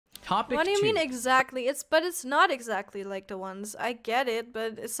Topic 2. What do you mean exactly? It's not exactly like the ones. I get it,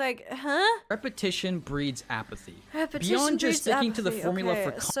 but it's like, huh? Repetition breeds apathy. Repetition Beyond breeds just sticking to the apathy. formula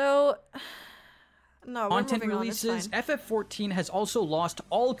Okay, for so no, content we're moving on, it's releases, fine. FF14 has also lost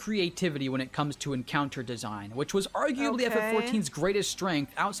all creativity when it comes to encounter design, which was arguably Okay. FF14's greatest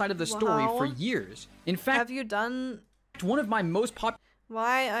strength outside of the story for Wow. years. In fact, Have you done one of my most popular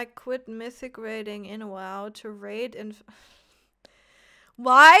why I quit mythic raiding in WoW to raid in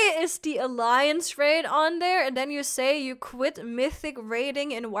why is the alliance raid on there and then you say you quit mythic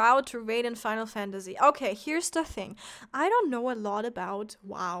raiding in WoW to raid in Final Fantasy? Okay, here's the thing. I don't know a lot about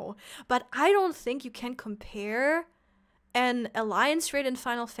WoW, but I don't think you can compare an alliance raid in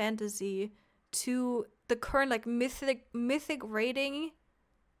Final Fantasy to the current like mythic raiding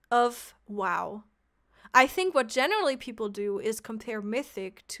of WoW. I think what generally people do is compare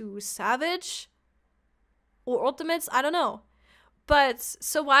mythic to savage or ultimates. I don't know. But,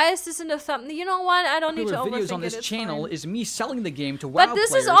 so why is this in the thumbnail? You know what? I don't need to overthink videos on this it's channel fine. is me selling the game to WoW But this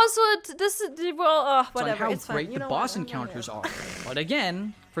players is also, well, whatever, on how it's fine. great You the know boss what? encounters are. But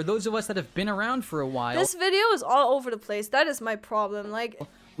again, for those of us that have been around for a while, This video is all over the place. That is my problem. Like,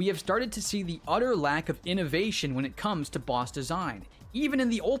 we have started to see the utter lack of innovation when it comes to boss design, even in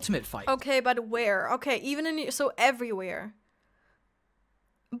the ultimate fight. okay, but where? Okay, even in, so everywhere.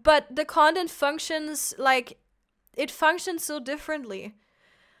 But the content functions, like, it functions so differently.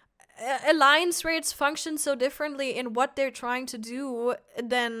 Alliance raids function so differently in what they're trying to do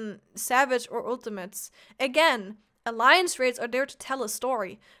than Savage or Ultimates. Again, Alliance raids are there to tell a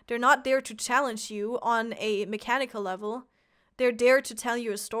story. They're not there to challenge you on a mechanical level. They're there to tell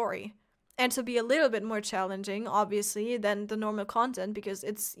you a story. And to be a little bit more challenging, obviously, than the normal content, because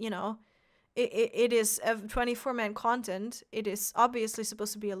it's, you know, it is a 24-man content. It is obviously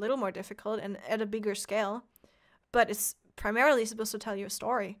supposed to be a little more difficult and at a bigger scale. But it's primarily supposed to tell you a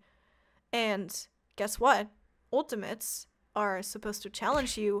story. And guess what? Ultimates are supposed to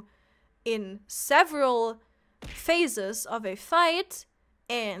challenge you in several phases of a fight,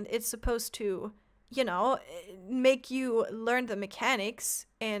 and it's supposed to, you know, make you learn the mechanics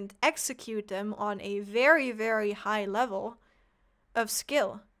and execute them on a very, very high level of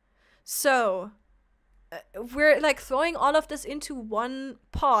skill. So, we're like throwing all of this into one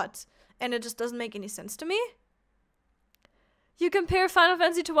pot, and it just doesn't make any sense to me. You compare Final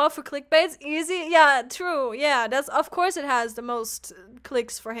Fantasy to WoW for clickbaits? Easy? Yeah, true. Yeah, that's, of course it has the most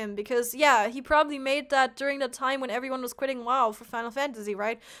clicks for him, because, yeah, he probably made that during the time when everyone was quitting WoW for Final Fantasy,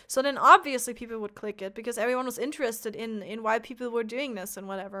 right? So then obviously people would click it, because everyone was interested in why people were doing this and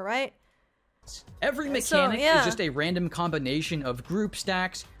whatever, right? Every mechanic is just a random combination of group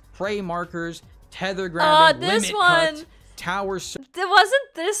stacks, prey markers, tether grabbing, limit cut, tower.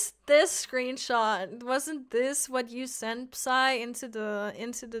 Wasn't this screenshot? Wasn't this what you sent, Psy, into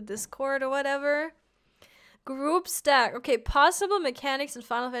the Discord or whatever? Group stack. Okay, possible mechanics in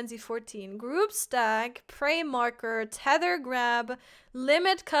Final Fantasy XIV. Group stack, prey marker, tether grab,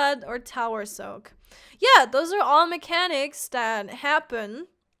 limit cut, or tower soak. Yeah, those are all mechanics that happen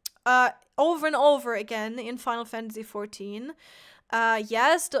over and over again in Final Fantasy XIV.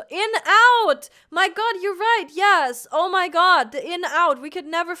 Yes, the in-out! My god, you're right, yes! Oh my god, the in-out, we could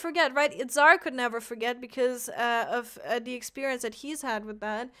never forget, right? Itzar could never forget because of the experience that he's had with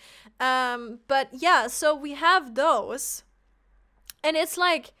that. But yeah, so we have those. And it's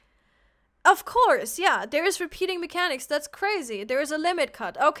like, of course, yeah, there is repeating mechanics, that's crazy. There is a limit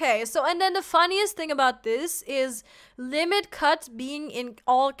cut. Okay, so and then the funniest thing about this is limit cut being in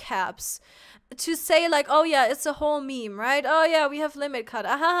all caps. To say like, oh yeah, it's a whole meme, right? Oh yeah, we have limit cut.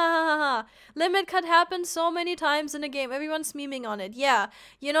 Ah, ha, ha, ha, ha. Limit cut happens so many times in the game. Everyone's memeing on it. Yeah.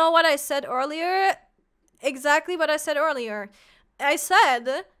 You know what I said earlier? Exactly what I said earlier. I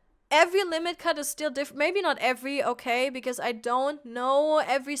said every limit cut is still different. Maybe not every, okay, because I don't know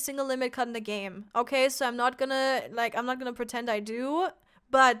every single limit cut in the game. Okay, so I'm not gonna pretend I do.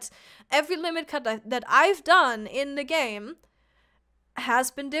 But every limit cut that I've done in the game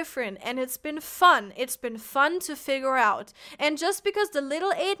has been different, and it's been fun. It's been fun to figure out. And just because the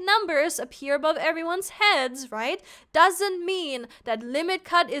little 8 numbers appear above everyone's heads, right, doesn't mean that limit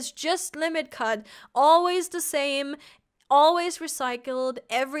cut is just limit cut, always the same, always recycled,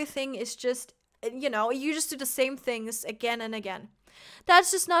 everything is just, you know, you just do the same things again and again.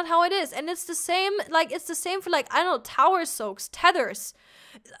 That's just not how it is. And it's the same, like, it's the same for, like, I don't know, tower soaks, tethers.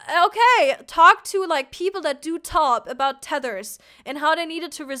 Okay, talk to like people that do top about tethers and how they needed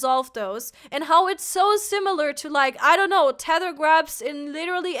to resolve those and how it's so similar to like, I don't know, tether grabs in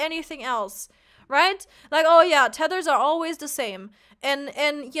literally anything else, right? Like, oh yeah, tethers are always the same.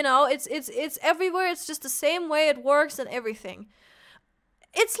 And you know, it's everywhere. It's just the same way it works and everything.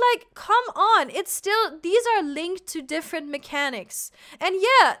 it's like, come on, it's still, these are linked to different mechanics. And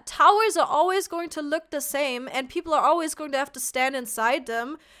yeah, towers are always going to look the same, and people are always going to have to stand inside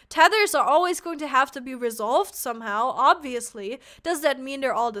them. Tethers are always going to have to be resolved somehow, obviously. Does that mean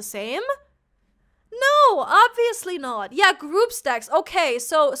they're all the same? No, obviously not. Yeah, group stacks. Okay,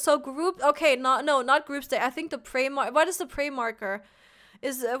 so group, okay, not group stack. I think the prey marker, what is the prey marker?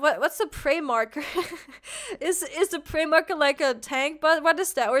 Is what's the prey marker? is the prey marker like a tank? But what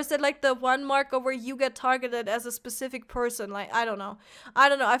is that? Or is it like the one marker where you get targeted as a specific person? Like, I don't know.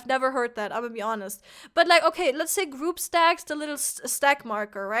 I've never heard that. I'm gonna be honest. But like, okay, let's say group stacks, the little stack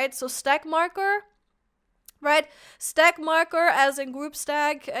marker, right? So stack marker, right? Stack marker as in group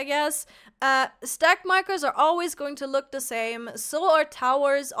stack, I guess. Stack markers are always going to look the same. So are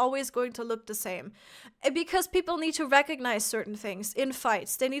towers always going to look the same. Because people need to recognize certain things in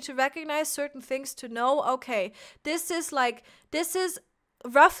fights. They need to recognize certain things to know, okay, this is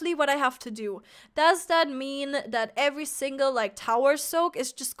roughly what I have to do. Does that mean that every single like tower soak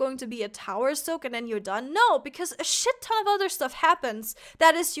is just going to be a tower soak and then you're done? No, because a shit ton of other stuff happens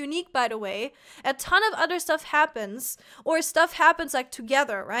that is unique, by the way. A ton of other stuff happens, or stuff happens like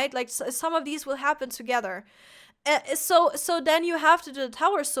together, right? Like some of these will happen together. So then you have to do the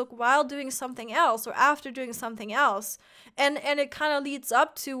tower soak while doing something else or after doing something else. And it kind of leads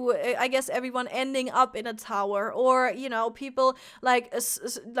up to, I guess, everyone ending up in a tower, or, you know, people like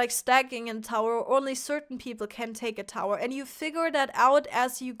stacking in a tower, or only certain people can take a tower. And you figure that out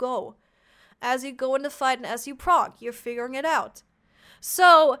as you go. As you go in the fight and as you proc, you're figuring it out.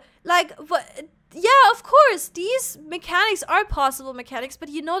 So, like, yeah, of course, these mechanics are possible mechanics, but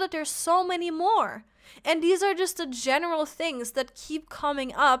you know that there's so many more. And these are just the general things that keep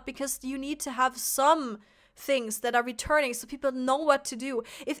coming up because you need to have some things that are returning so people know what to do.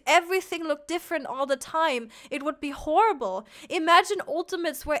 If everything looked different all the time, it would be horrible. Imagine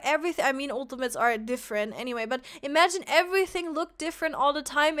ultimates where everything, I mean, ultimates are different anyway, but imagine everything looked different all the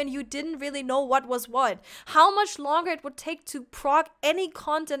time and you didn't really know what was what. How much longer it would take to proc any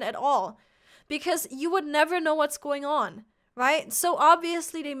content at all, because you would never know what's going on. Right? So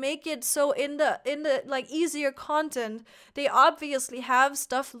obviously they make it so in the like easier content, they obviously have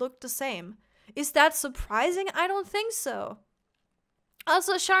stuff look the same. Is that surprising? I don't think so.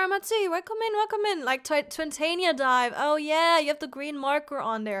 Also, Sharamatsu, welcome in. Like Twintania dive. Oh yeah, you have the green marker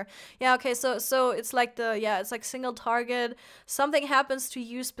on there. Yeah, okay, so it's like it's like single target. Something happens to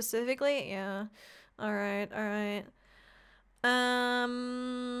you specifically. Yeah. Alright.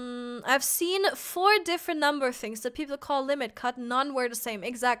 I've seen 4 different number things that people call limit cut, none were the same.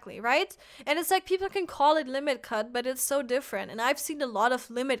 Exactly, right? And it's like people can call it limit cut, but it's so different. And I've seen a lot of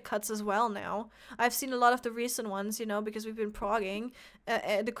limit cuts as well now. I've seen a lot of the recent ones, you know, because we've been progging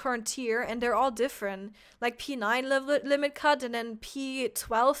the current tier, and they're all different. Like P9 limit cut and then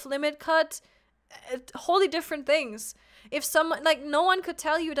P12 limit cut. Wholly different things. If someone, like, no one could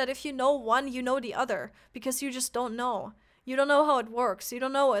tell you that if you know one, you know the other, because you just don't know. You don't know how it works. You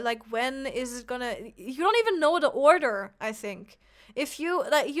don't know, like, when is it gonna... You don't even know the order, I think. If you,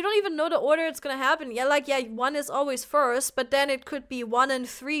 like, you don't even know the order it's gonna happen. Yeah, like, yeah, 1 is always first, but then it could be 1 and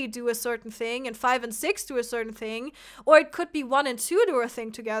 3 do a certain thing, and 5 and 6 do a certain thing. Or it could be 1 and 2 do a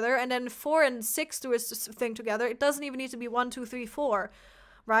thing together, and then 4 and 6 do a thing together. It doesn't even need to be 1, 2, 3, 4.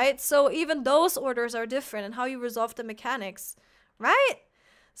 Right? So even those orders are different, and how you resolve the mechanics. Right?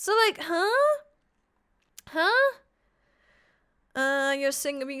 So, like,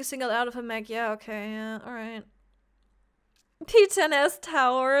 You're being singled out of a mech. Yeah, okay, yeah, alright. P10S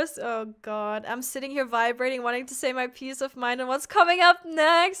towers. Oh god. I'm sitting here vibrating, wanting to say my peace of mind on what's coming up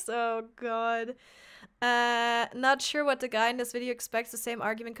next. Oh god. Not sure what the guy in this video expects. The same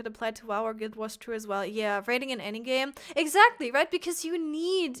argument could apply to WoW or Guild Wars true as well. Yeah, rating in any game. Exactly, right? Because you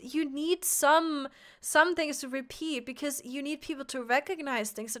need some things to repeat, because you need people to recognize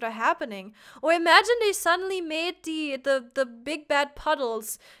things that are happening. Or imagine they suddenly made the big bad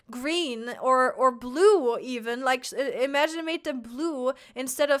puddles green or blue even. Like, imagine they made them blue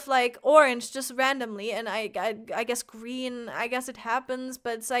instead of like orange just randomly. And I guess green, I guess it happens,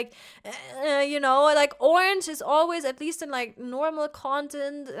 but it's like, you know, like orange is always, at least in like normal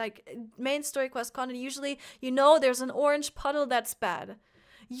content, like main story quest content, usually, you know, there's an orange puddle that's bad.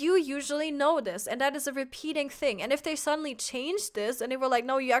 You usually know this, and that is a repeating thing. And if they suddenly changed this and they were like,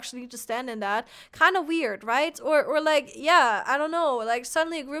 no, you actually need to stand in that, kind of weird, right? Or like, yeah, I don't know, like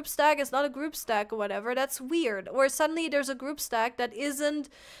suddenly a group stack is not a group stack or whatever, that's weird. Or suddenly there's a group stack that isn't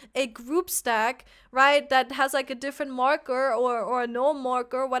a group stack, right? That has like a different marker or no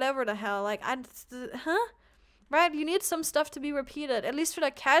marker, whatever the hell. Like, right? You need some stuff to be repeated, at least for the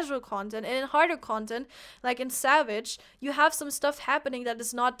casual content. And in harder content, like in Savage, you have some stuff happening that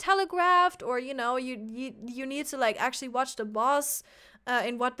is not telegraphed, or, you know, you need to, like, actually watch the boss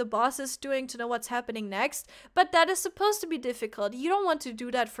and what the boss is doing to know what's happening next. But that is supposed to be difficult. You don't want to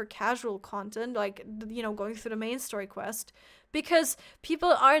do that for casual content, like, you know, going through the main story quest. Because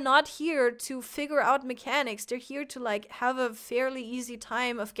people are not here to figure out mechanics. They're here to, like, have a fairly easy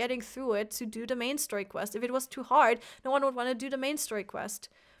time of getting through it to do the main story quest. If it was too hard, no one would want to do the main story quest.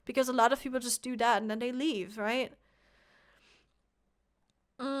 Because a lot of people just do that and then they leave, right?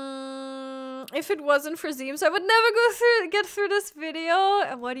 If it wasn't for Zeems, I would never get through this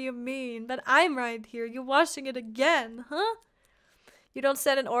video. What do you mean? But I'm right here. You're watching it again, huh? You don't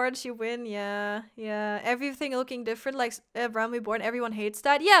set an orange, you win. Yeah. Everything looking different, like Realm Reborn. Everyone hates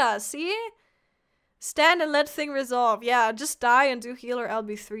that. Yeah, see? Stand and let thing resolve. Yeah, just die and do heal or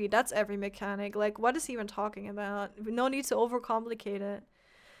LB3. That's every mechanic. Like, what is he even talking about? No need to overcomplicate it.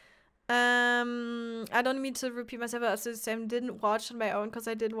 I don't mean to repeat myself, but I didn't watch on my own because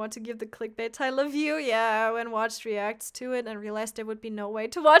I didn't want to give the clickbait title of view. Yeah, I went and watched reacts to it and realized there would be no way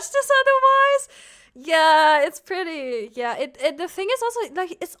to watch this otherwise. Yeah, it's pretty. Yeah, the thing is also,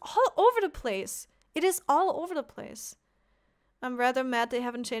 like, it's all over the place. It is all over the place. I'm rather mad they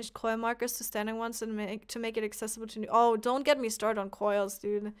haven't changed coil markers to standing ones and to make it accessible to new. Oh, don't get me started on coils,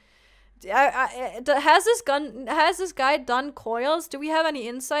 dude. Has this guy done coils? Do we have any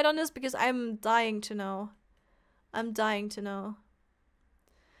insight on this? Because I'm dying to know.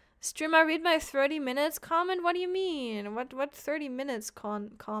 Stream, I read my 30 minutes comment? What do you mean? What 30 minutes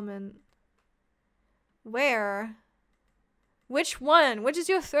comment? Where? Which one? Which is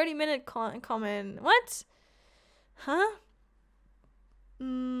your 30-minute comment? What? Huh?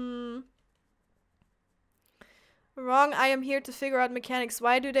 Wrong, I am here to figure out mechanics.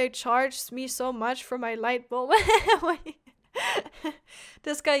 Why do they charge me so much for my light bulb?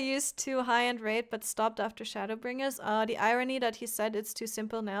 This guy used to high-end rate but stopped after Shadowbringers. The irony that he said it's too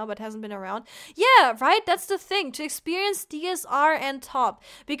simple now but hasn't been around. Yeah, right? That's the thing. To experience DSR and top.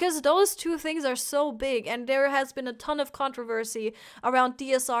 Because those two things are so big and there has been a ton of controversy around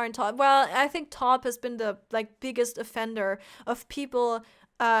DSR and top. Well, I think top has been the, like, biggest offender of people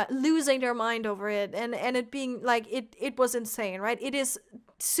losing their mind over it and it being like it was insane, right? It is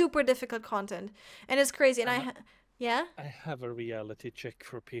super difficult content and it's crazy. And yeah, I have a reality check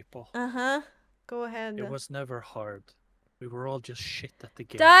for people. Go ahead. It was never hard. We were all just shit at the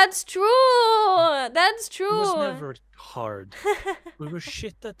game. That's true. It was never hard. We were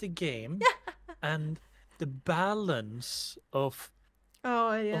shit at the game, and the balance of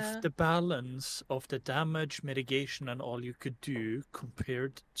the damage mitigation and all you could do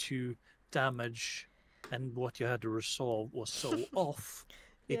compared to damage and what you had to resolve was so off.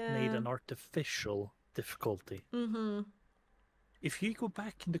 It made an artificial difficulty. If you go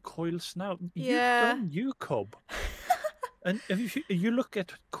back in the coils now, you've done UCOB. And if you look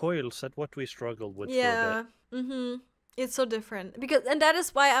at coils, at what we struggled with for a bit. It's so different and that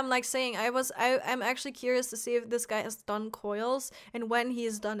is why I'm like saying I'm actually curious to see if this guy has done coils and when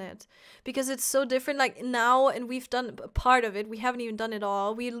he's done it, because it's so different. Like now, and we've done part of it, we haven't even done it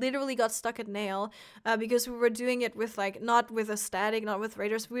all. We literally got stuck at nail because we were doing it with, like, not with a static, not with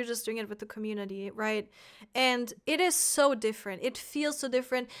raiders, we were just doing it with the community, right? And it is so different. It feels so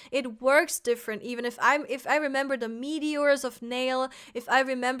different. It works different. Even if I remember the meteors of nail, if I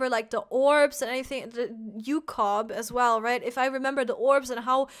remember, like, the orbs and anything, the UCOB as well, right? If I remember the orbs and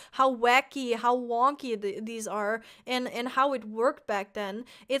how wacky, how wonky these are, and how it worked back then,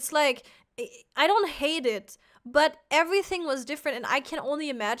 it's like, I don't hate it, but everything was different, and I can only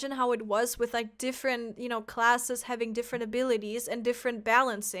imagine how it was with, like, different, you know, classes having different abilities and different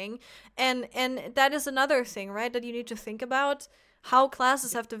balancing, and that is another thing, right, that you need to think about, how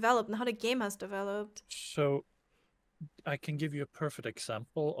classes have developed and how the game has developed. So I can give you a perfect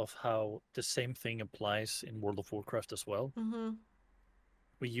example of how the same thing applies in World of Warcraft as well.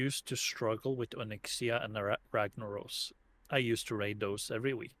 We used to struggle with Onyxia and Ragnaros. I used to raid those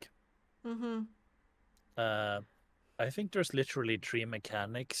every week. I think there's literally 3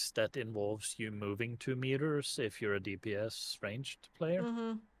 mechanics that involves you moving 2 meters if you're a DPS ranged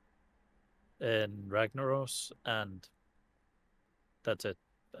player. In Ragnaros, and that's it.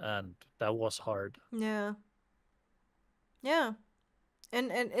 And that was hard. Yeah,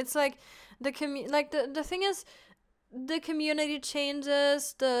 and it's like the thing is, the community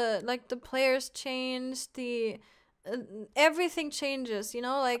changes, the players change, everything changes, you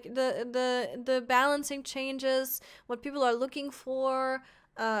know, like the balancing changes, what people are looking for,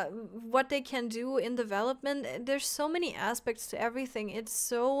 what they can do in development. There's so many aspects to everything. It's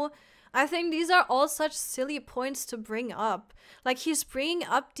so I think these are all such silly points to bring up. Like, he's bringing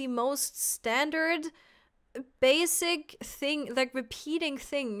up the most standard, basic thing, like repeating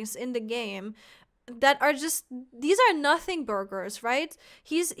things in the game that are just, these are nothing burgers, right?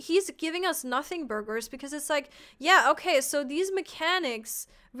 He's giving us nothing burgers because it's like, yeah, okay, so these mechanics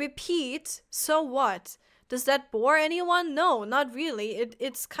repeat, so what? Does that bore anyone? No, not really.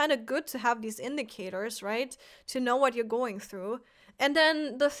 It's kind of good to have these indicators, right? To know what you're going through. And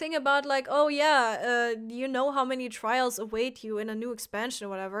then the thing about like, oh yeah, you know how many trials await you in a new expansion or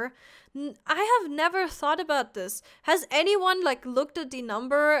whatever. I have never thought about this. Has anyone like looked at the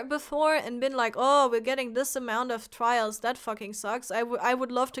number before and been like, oh, we're getting this amount of trials, that fucking sucks. I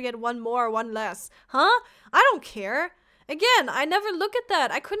would love to get one more or one less. Huh? I don't care. Again, I never look at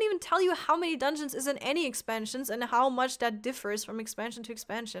that. I couldn't even tell you how many dungeons is in any expansions and how much that differs from expansion to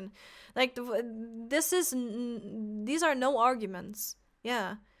expansion. Like, these are no arguments.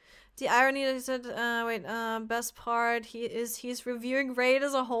 Yeah. The irony is that, best part, he's reviewing Raid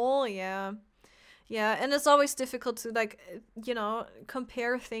as a whole. Yeah. Yeah, and it's always difficult to, like, you know,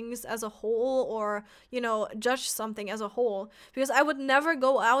 compare things as a whole or, you know, judge something as a whole. Because I would never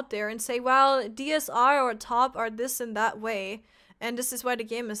go out there and say, well, DSR or top are this and that way. And this is why the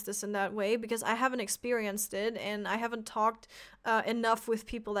game is this and that way, because I haven't experienced it and I haven't talked enough with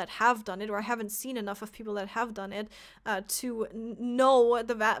people that have done it, or I haven't seen enough of people that have done it to know what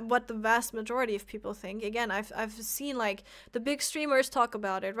the vast majority of people think. Again, I've seen like the big streamers talk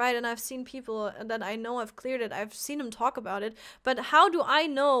about it, right? And I've seen people that I know have cleared it. I've seen them talk about it. But how do I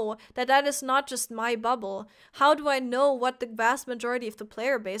know that that is not just my bubble? How do I know what the vast majority of the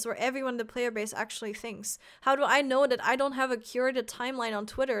player base or everyone in the player base actually thinks? How do I know that I don't have a curated timeline on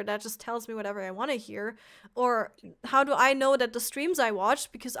Twitter that just tells me whatever I want to hear? Or how do I know that the streams I watch,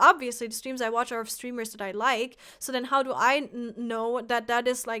 because obviously the streams I watch are of streamers that I like, so then how do I know that that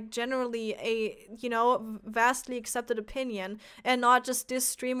is like generally a, you know, vastly accepted opinion and not just this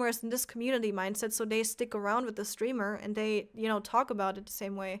streamers and this community mindset, so they stick around with the streamer and they, you know, talk about it the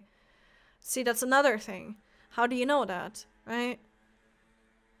same way? See, that's another thing. How do you know that, right?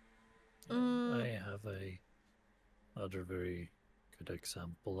 I have another very good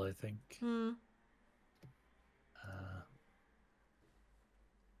example, I think.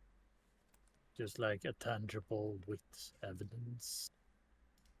 Just like a tangible with evidence.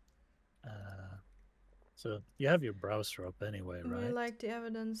 So you have your browser up anyway, right? I like the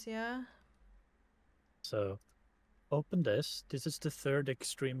evidence, yeah. So open this. This is the third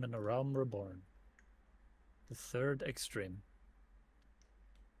extreme in A Realm Reborn. The third extreme.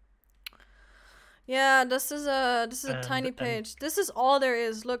 Yeah, this is a tiny page. This is all there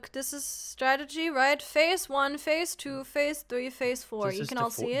is. Look, this is strategy, right? Phase 1, phase 2, phase 3, phase 4. You can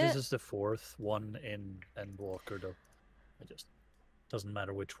all see it. This is the fourth one in Endwalker, though. It just doesn't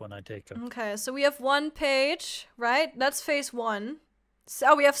matter which one I take. Okay, so we have one page, right? That's phase 1.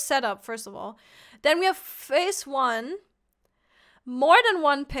 So we have setup, first of all. Then we have phase 1. More than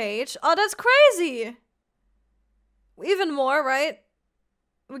one page. Oh, that's crazy! Even more, right?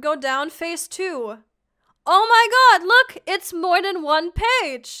 We go down, phase 2. Oh my god, look! It's more than one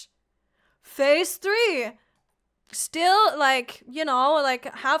page! Phase 3. Still, like, you know, like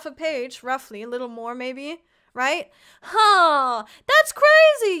half a page, roughly. A little more, maybe. Right? Huh. That's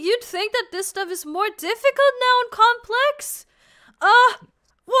crazy! You'd think that this stuff is more difficult now and complex?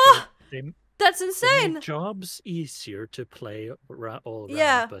 Whoa! That's insane! They made jobs easier to play all around,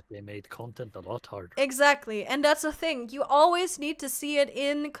 yeah. But they made content a lot harder. Exactly, and that's the thing. You always need to see it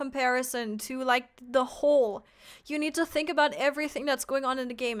in comparison to, like, the whole. You need to think about everything that's going on in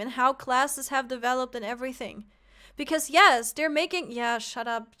the game and how classes have developed and everything. Because, yes, they're making... Yeah, shut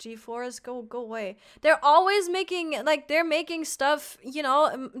up, G4s. Go away. They're always making... Like, they're making stuff, you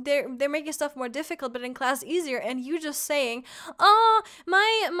know... They're making stuff more difficult, but in class easier. And you just saying, oh,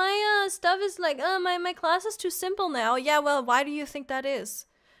 my stuff is like... my class is too simple now. Yeah, well, why do you think that is?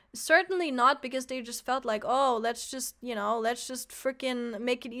 Certainly not because they just felt like, oh, let's just, you know, let's just freaking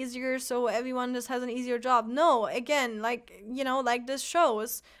make it easier so everyone just has an easier job. No, again, like, you know, like this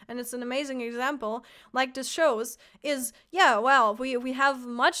shows, and it's an amazing example, like this shows, is, yeah, well, we have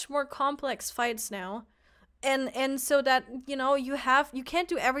much more complex fights now. And so that, you know, you can't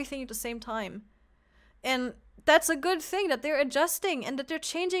do everything at the same time. And that's a good thing that they're adjusting and that they're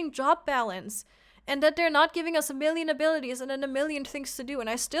changing job balance. And that they're not giving us a million abilities and then a million things to do. And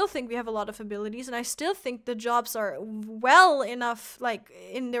I still think we have a lot of abilities. And I still think the jobs are well enough, like,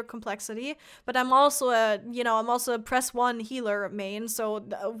 in their complexity. But I'm also a press 1 healer main. So,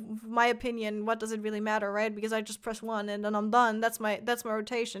 my opinion, what does it really matter, right? Because I just press 1 and then I'm done. That's my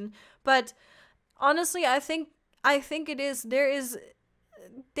rotation. But, honestly, I think there is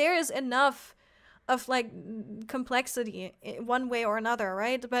there is enough of like complexity one way or another,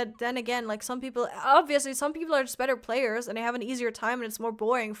 right? But then again, like some people are just better players and they have an easier time and it's more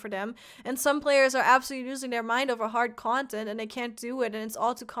boring for them, and some players are absolutely losing their mind over hard content and they can't do it and it's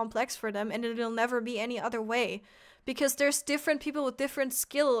all too complex for them, and it'll never be any other way because there's different people with different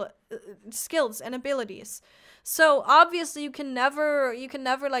skills and abilities. So obviously you can never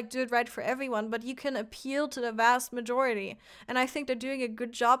like do it right for everyone, but you can appeal to the vast majority, and I think they're doing a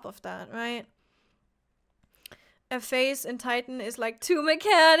good job of that, right? A phase in Titan is like 2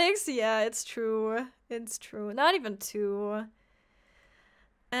 mechanics. Yeah, it's true. It's true. Not even 2.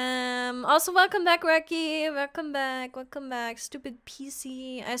 Also, welcome back, Reki. Welcome back. Welcome back. Stupid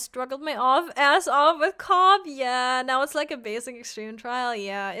PC. I struggled my ass off with COB. Yeah, now it's like a basic extreme trial.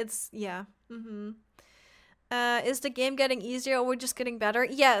 Yeah, yeah. Is the game getting easier or we're just getting better?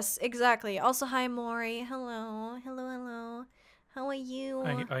 Yes, exactly. Also, hi, Mori. Hello. Hello, hello. How are you?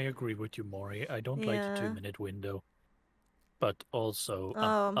 I agree with you, Maury. I don't like the 2-minute window. But also,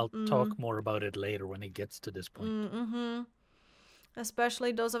 I'll talk more about it later when it gets to this point.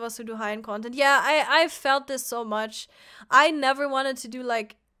 Especially those of us who do high-end content. Yeah, I felt this so much. I never wanted to do,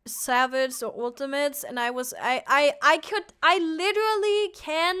 like, Savage or Ultimates, and I literally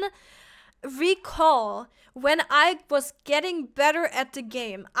can recall when I was getting better at the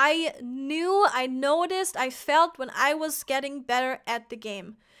game. I noticed, I felt when I was getting better at the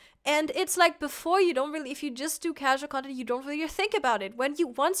game. And it's like before, you don't really, if you just do casual content, you don't really think about it.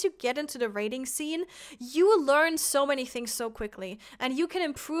 Once you get into the raiding scene, you learn so many things so quickly, and you can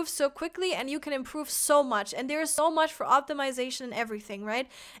improve so quickly, and you can improve so much, and there is so much for optimization and everything, right?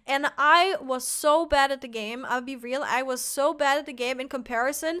 And I was so bad at the game, I'll be real, I was so bad at the game in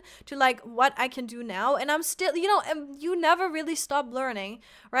comparison to like what I can do now, and I'm still, you never really stop learning,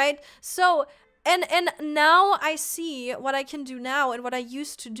 right? So, and now I see what I can do now and what I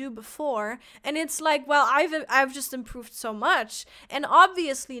used to do before, and it's like, well, I've just improved so much. And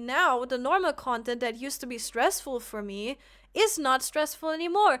obviously now the normal content that used to be stressful for me is not stressful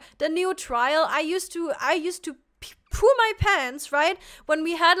anymore. The new trial, I used to poo my pants, right? When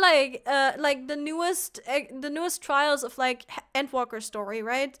we had like the newest trials of like Endwalker story,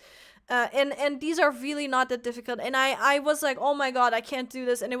 right? And these are really not that difficult, and I was like, oh my god, I can't do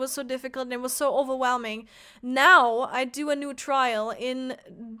this, and it was so difficult and it was so overwhelming. Now I do a new trial in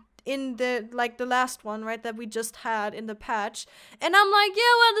the like the last one, right, that we just had in the patch, and I'm like,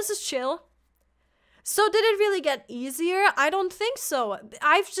 yeah, well, this is chill. So did it really get easier? I don't think so.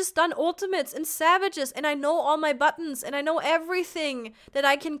 I've just done ultimates and savages, and I know all my buttons, and I know everything that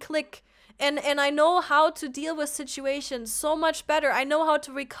I can click. And I know how to deal with situations so much better. I know how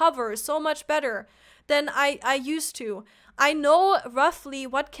to recover so much better than I used to. I know roughly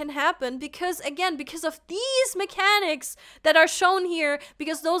what can happen because of these mechanics that are shown here,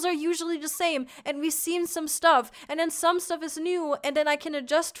 because those are usually the same, and we've seen some stuff, and then some stuff is new, and then I can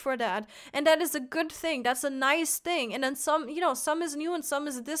adjust for that, and that is a good thing. That's a nice thing. And then some is new and some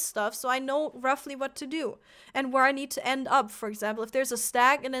is this stuff, so I know roughly what to do and where I need to end up. For example, if there's a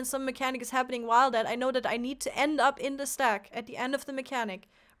stack and then some mechanic is happening while that, I know that I need to end up in the stack at the end of the mechanic,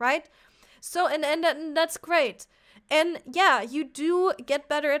 right? So, and that's great. And yeah, you do get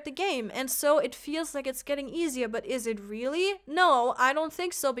better at the game, and so it feels like it's getting easier, but is it really? No, I don't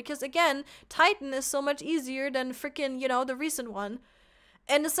think so, because again, Titan is so much easier than freaking, the recent one.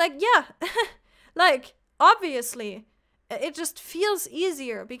 And it's like, yeah, like, obviously, it just feels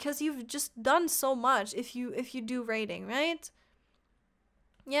easier because you've just done so much if you do raiding, right?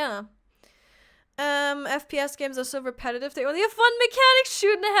 Yeah. FPS games are so repetitive, they only have one mechanic,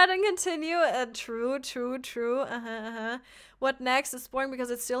 shoot ahead and continue. True. What next? It's boring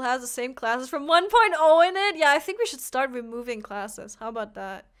because it still has the same classes from 1.0 in it. Yeah, I think we should start removing classes. How about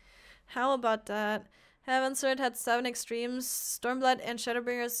that? Heaven Sword had 7 extremes. Stormblood and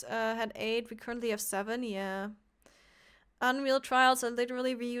Shadowbringers had 8. We currently have 7, yeah. Unreal trials are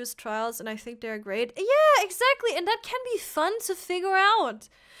literally reused trials, and I think they're great. Yeah, exactly, and that can be fun to figure out.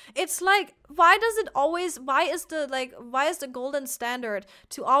 It's like, why is the golden standard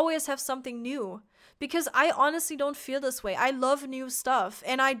to always have something new? Because I honestly don't feel this way. I love new stuff,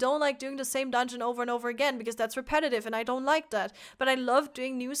 and I don't like doing the same dungeon over and over again because that's repetitive, and I don't like that. But I love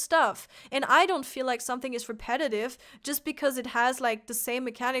doing new stuff, and I don't feel like something is repetitive just because it has like the same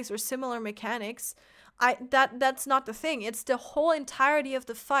mechanics or similar mechanics. That's not the thing. It's the whole entirety of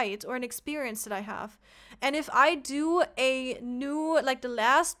the fight or an experience that I have. And if I do a new, like the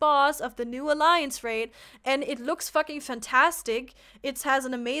last boss of the new Alliance raid, and it looks fucking fantastic, it has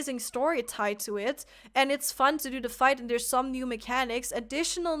an amazing story tied to it, and it's fun to do the fight, and there's some new mechanics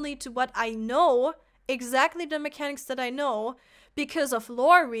additionally to what I know, exactly the mechanics that I know, because of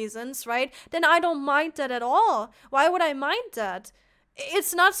lore reasons, right? Then I don't mind that at all. Why would I mind that?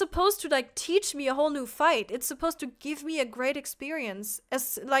 It's not supposed to like teach me a whole new fight. It's supposed to give me a great experience,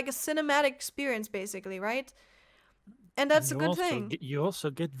 as like a cinematic experience, basically, right? And that's a good thing. You also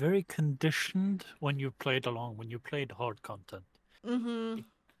get very conditioned when you played along, when you played hard content.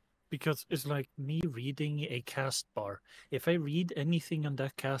 Because it's like me reading a cast bar. If I read anything on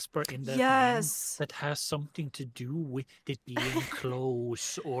that cast bar in that name that has something to do with it being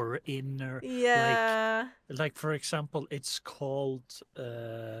close or inner, like for example, it's called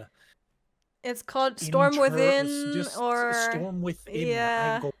Storm Within or Storm Within.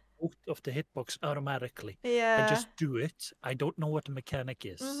 I go out of the hitbox automatically. I just do it. I don't know what the mechanic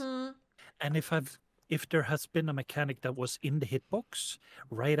is, and if there has been a mechanic that was in the hitbox,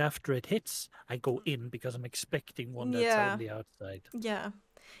 right after it hits, I go in because I'm expecting one that's on the outside. Yeah.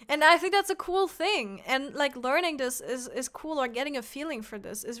 And I think that's a cool thing. And like learning this is cool, or getting a feeling for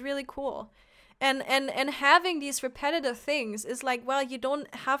this is really cool. And having these repetitive things is like, well, you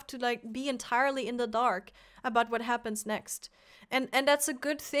don't have to like be entirely in the dark about what happens next. And that's a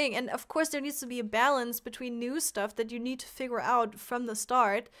good thing. And of course, there needs to be a balance between new stuff that you need to figure out from the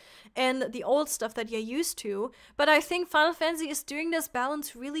start and the old stuff that you're used to. But I think Final Fantasy is doing this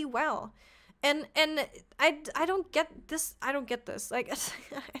balance really well. And I don't get this. I don't get this. Like,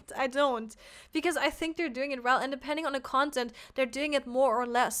 I don't. Because I think they're doing it well. And depending on the content, they're doing it more or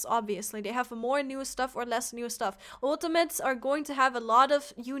less, obviously. They have more new stuff or less new stuff. Ultimates are going to have a lot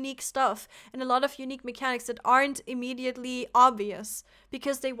of unique stuff and a lot of unique mechanics that aren't immediately obvious.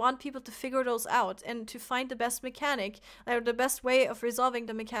 Because they want people to figure those out and to find the best mechanic, or the best way of resolving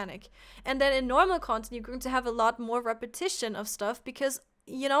the mechanic. And then in normal content, you're going to have a lot more repetition of stuff because,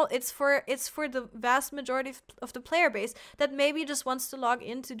 you know, it's for the vast majority of the player base that maybe just wants to log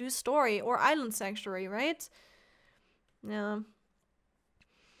in to do story or Island Sanctuary, right? Yeah.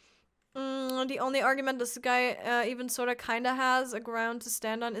 The only argument this guy even sort of kind of has a ground to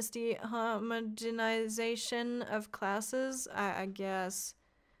stand on is the homogenization of classes. I guess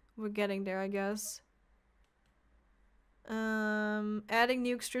we're getting there, I guess. Adding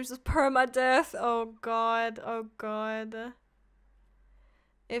new extremes is permadeath. Oh god, oh god.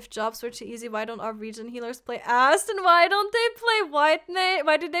 If jobs were too easy, why don't our region healers play Ast, and why don't they play White Mage?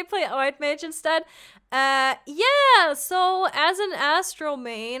 Why did they play White Mage instead? Yeah, so as an Astro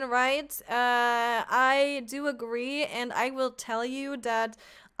main, right, I do agree, and I will tell you that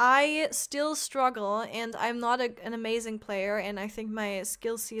I still struggle, and I'm not an amazing player, and I think my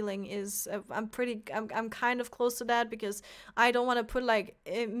skill ceiling is, I'm kind of close to that, because I don't want to put like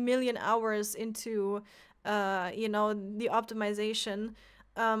a million hours into, you know, the optimization.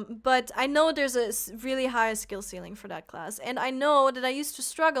 But I know there's a really high skill ceiling for that class, and I know that I used to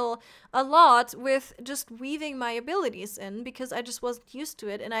struggle a lot with just weaving my abilities in because I just wasn't used to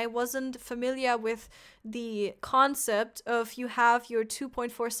it, and I wasn't familiar with the concept of you have your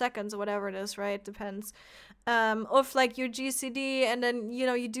 2.4 seconds or whatever it is, right? Depends. Of like your GCD, and then, you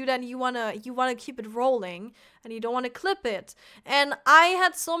know, you do that and you wanna keep it rolling and you don't want to clip it. And I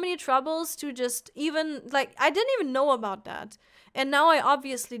had so many troubles to just even, like, I didn't even know about that. And now I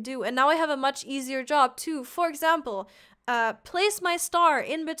obviously do. And now I have a much easier job too. For example, place my star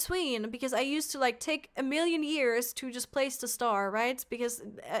in between, because I used to like take a million years to just place the star, right? Because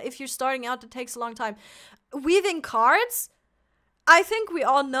if you're starting out, it takes a long time. Weaving cards, I think we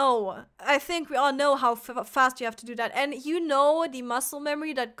all know. How fast you have to do that. And you know the muscle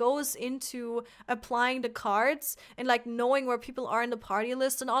memory that goes into applying the cards and like knowing where people are in the party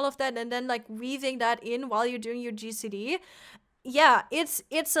list and all of that, and then like weaving that in while you're doing your GCD. Yeah, it's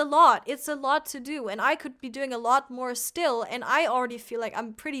a lot. It's a lot to do, and I could be doing a lot more still, and I already feel like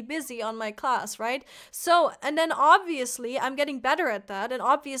I'm pretty busy on my class, right? So, and then obviously I'm getting better at that, and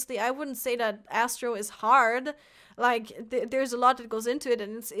obviously I wouldn't say that Astro is hard. Like, there's a lot that goes into it,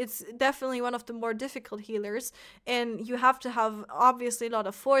 and it's definitely one of the more difficult healers, and you have to have obviously a lot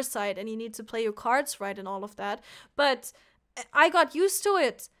of foresight, and you need to play your cards right and all of that. But I got used to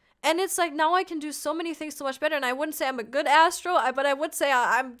it. And it's like, now I can do so many things so much better. And I wouldn't say I'm a good Astro, but I would say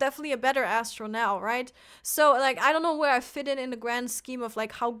I'm definitely a better Astro now, right? So, like, I don't know where I fit in the grand scheme of,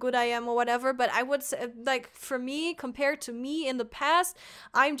 like, how good I am or whatever. But I would say, like, for me, compared to me in the past,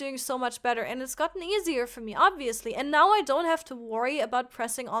 I'm doing so much better. And it's gotten easier for me, obviously. And now I don't have to worry about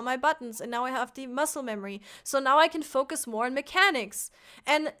pressing all my buttons. And now I have the muscle memory. So now I can focus more on mechanics.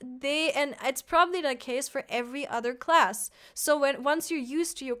 And it's probably the case for every other class. So once you're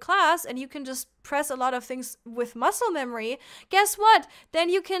used to your class, and you can just press a lot of things with muscle memory, guess what? Then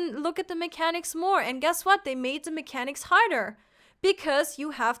you can look at the mechanics more, and guess what? They made the mechanics harder because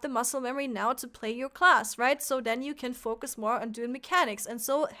you have the muscle memory now to play your class, right? So then you can focus more on doing mechanics, and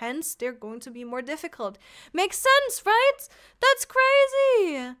so hence they're going to be more difficult. Makes sense, right? That's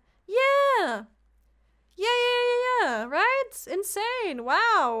crazy. Yeah. Yeah, right? Insane.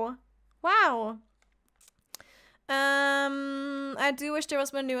 Wow. I do wish there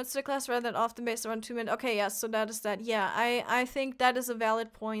was more nuance to the class rather than often based around 2 minutes. Okay, yes, so that is that. Yeah, I think that is a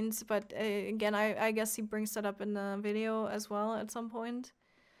valid point, but again, I guess he brings that up in the video as well at some point.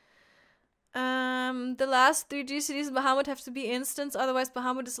 The last 3 GCDs in Bahamut have to be instants, otherwise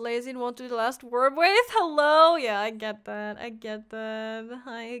Bahamut is lazy and won't do the last word. Wait, hello? Yeah, I get that.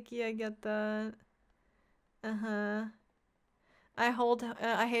 Hi, Iki, I get that.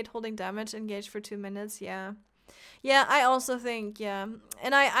 I hate holding damage engaged for 2 minutes, yeah. Yeah, I also think, yeah.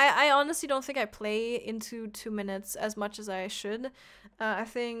 And I honestly don't think I play into 2 minutes as much as I should. I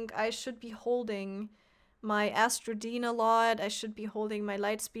think I should be holding my Astrodine a lot. I should be holding my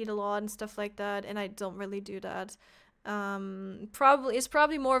Lightspeed a lot and stuff like that. And I don't really do that. It's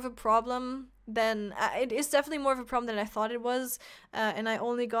probably more of a problem than... it is definitely more of a problem than I thought it was. And I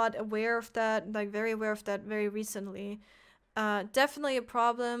only got aware of that, like very aware of that very recently. Definitely a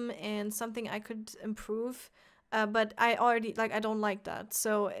problem and something I could improve. But I already, like, I don't like that.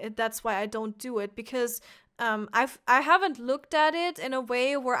 So that's why I don't do it, because I haven't looked at it in a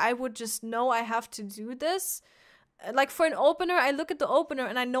way where I would just know I have to do this. Like, for an opener, I look at the opener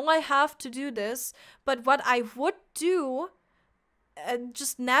and I know I have to do this. But what I would do,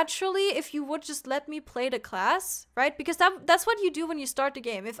 just naturally, if you would just let me play the class, right? Because that's what you do when you start the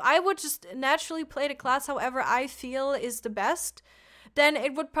game. If I would just naturally play the class however I feel is the best, then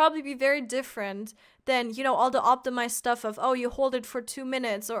it would probably be very different than, you know, all the optimized stuff of, oh, you hold it for 2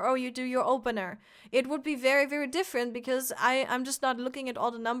 minutes, or, oh, you do your opener. It would be very, very different, because I'm just not looking at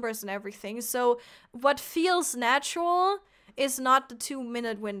all the numbers and everything. So what feels natural is not the 2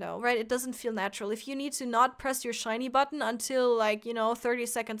 minute window, right? It doesn't feel natural. If you need to not press your shiny button until, like, you know, 30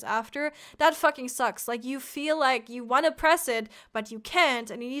 seconds after, that fucking sucks. Like, you feel like you want to press it, but you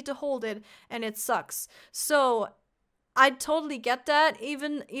can't, and you need to hold it, and it sucks. So I totally get that,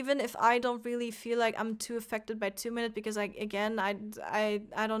 even if I don't really feel like I'm too affected by 2 minutes, because I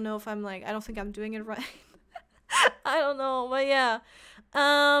don't know if I'm like, I don't think I'm doing it right. I don't know, but yeah.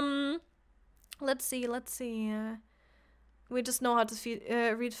 Let's see. We just know how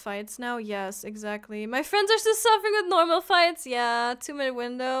to read fights now. Yes, exactly. My friends are still suffering with normal fights. Yeah, 2 minute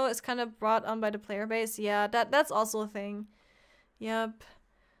window is kind of brought on by the player base. Yeah, that's also a thing. Yep.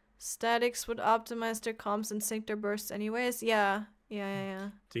 Statics would optimize their comps and sync their bursts anyways. Yeah.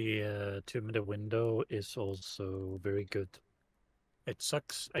 The 2 minute window is also very good. It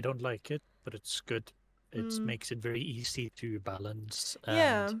sucks. I don't like it, but it's good. It makes it very easy to balance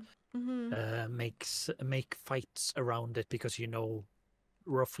and make fights around it, because you know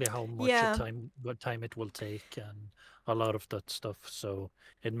roughly how much time it will take and a lot of that stuff. So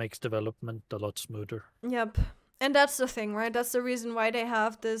it makes development a lot smoother. Yep. And that's the thing, right? That's the reason why they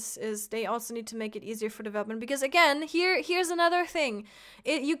have this, is they also need to make it easier for development. Because again, here's another thing.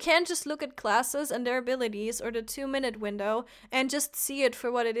 You can't just look at classes and their abilities or the 2 minute window and just see it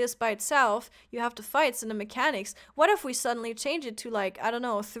for what it is by itself. You have the fights and the mechanics. What if we suddenly change it to, like, I don't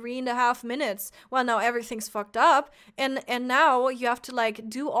know, 3.5 minutes? Well, now everything's fucked up. And now you have to, like,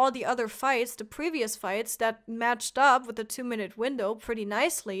 do all the other fights, the previous fights that matched up with the 2 minute window pretty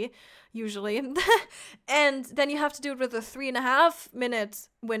nicely, usually. And then you have to do it with a 3.5 minute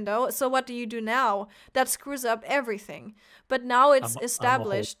window. So what do you do now? That screws up everything. But now it's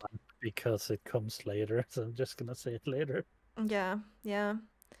established. Because it comes later, so I'm just gonna say it later. Yeah.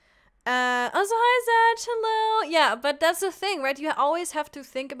 Also, hi Zach, hello. Yeah, but that's the thing, right? You always have to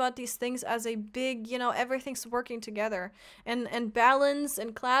think about these things as a big, you know, everything's working together. And balance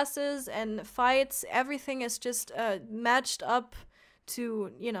and classes and fights, everything is just matched up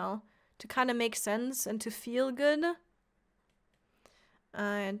to, you know, to kind of make sense and to feel good.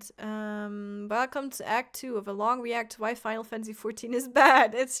 And welcome to Act 2 of a long react to why Final Fantasy XIV is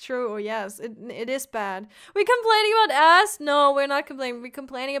bad. It's true, yes, it is bad. We complaining about ass? No, we're not complaining. We're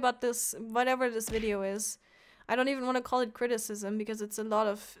complaining about this, whatever this video is. I don't even want to call it criticism, because it's a lot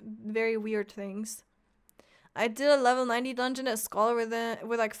of very weird things. I did a level 90 dungeon as Scholar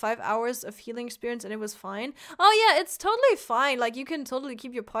with like 5 hours of healing experience, and it was fine. Oh yeah, it's totally fine. Like, you can totally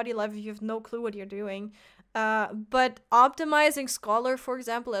keep your party alive if you have no clue what you're doing. But optimizing Scholar, for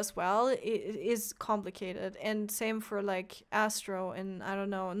example, as well, is complicated. And same for, like, Astro, and I don't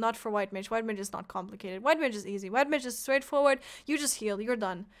know, not for White Mage. White Mage is not complicated. White Mage is easy. White Mage is straightforward. You just heal, you're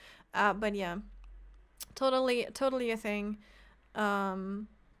done. But yeah, totally a thing.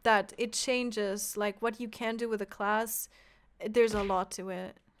 That it changes, like, what you can do with a class there's a lot to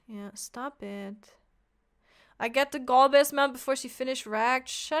it. Yeah, stop it. I get the Galbest mount before she finished racked.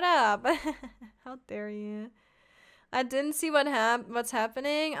 Shut up. How dare you. I didn't see what's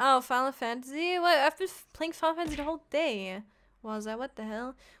happening. Oh, Final Fantasy? What? I've been playing Final Fantasy the whole day. Was I? What the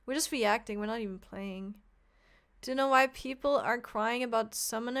hell? We're just reacting. We're not even playing. Do you know why people are crying about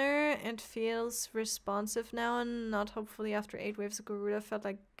Summoner and feels responsive now and not hopefully after 8 waves of Garuda felt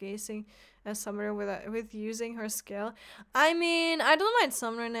like gazing at Summoner with using her skill? I mean, I don't mind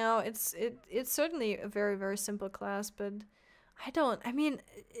Summoner now. It's certainly a very, very simple class, but I mean,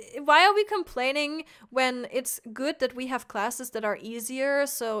 why are we complaining when it's good that we have classes that are easier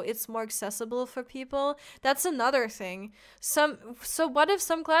so it's more accessible for people? That's another thing. So what if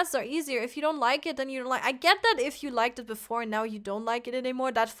some classes are easier? If you don't like it, then you don't like. I get that if you liked it before and now you don't like it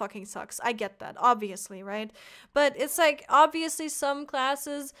anymore, that fucking sucks. I get that, obviously, right? But it's like, obviously some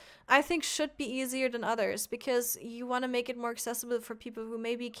classes I think should be easier than others because you want to make it more accessible for people who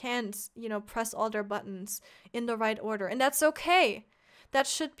maybe can't, you know, press all their buttons in the right order. And that's okay. That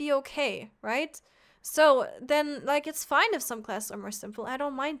should be okay, right? So then, like, it's fine if some classes are more simple. I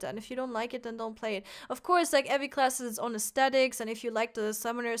don't mind that. If you don't like it, then don't play it. Of course, like, every class has its own aesthetics, and if you like the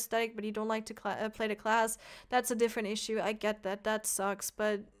Summoner aesthetic but you don't like to play the class, that's a different issue. I get that. That sucks.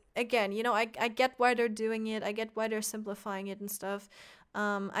 But again, you know, I get why they're doing it. I get why they're simplifying it and stuff.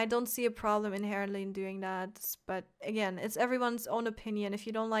 I don't see a problem inherently in doing that, but again, it's everyone's own opinion. If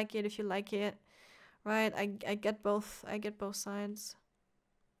you don't like it, if you like it, right? I get both. I get both sides.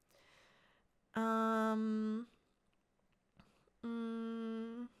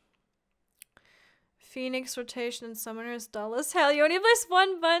 Phoenix rotation and Summoner is dull as hell. You only press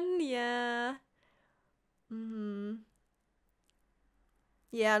one button, yeah.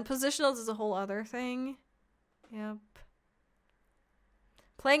 Yeah, and positionals is a whole other thing. Yep.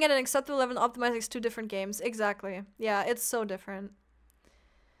 Playing at an acceptable level and optimizing is 2 different games. Exactly. Yeah, it's so different.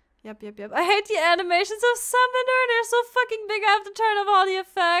 Yep. I hate the animations of Summoner. They're so fucking big. I have to turn off all the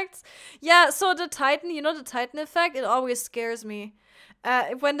effects. Yeah, so the Titan, you know the Titan effect? It always scares me.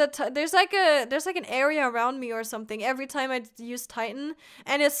 When there's like an area around me or something every time I use Titan,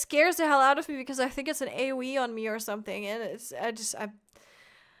 and it scares the hell out of me because I think it's an AoE on me or something, and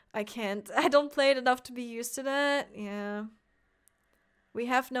I can't. I don't play it enough to be used to that. Yeah. We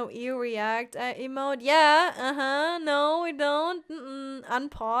have no react emote. Yeah, no, we don't.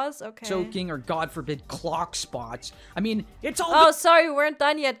 Unpause, okay. Choking or, God forbid, clock spots. I mean, it's all. Oh, sorry, we weren't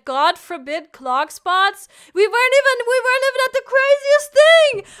done yet. God forbid, clock spots. We weren't even at the craziest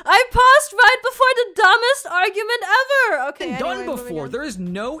thing. I paused right before the dumbest argument ever. Okay, done before. There is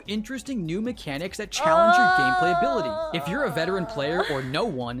no interesting new mechanics that challenge your gameplay ability. If you're a veteran player or no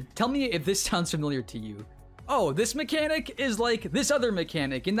one, tell me if this sounds familiar to you. Oh, this mechanic is like this other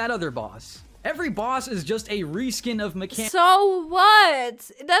mechanic in that other boss. Every boss is just a reskin of mechanics. So what?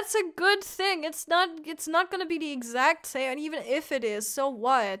 That's a good thing. It's not gonna be the exact same, and even if it is, so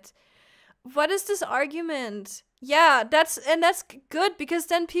what? What is this argument? Yeah, that's good because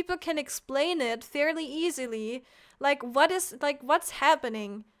then people can explain it fairly easily. Like what's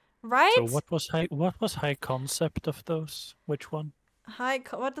happening, right? So what was high concept of those? Which one?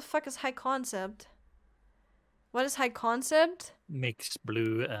 What the fuck is high concept? What is high concept? Mix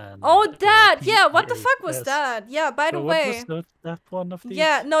blue and... Oh, that! Yeah, what the fuck was that? Yeah, by the way... What was that one of these?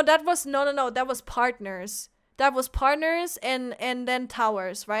 Yeah, no, that was... No, that was partners. That was partners and then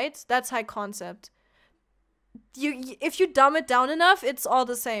towers, right? That's high concept. If you dumb it down enough, it's all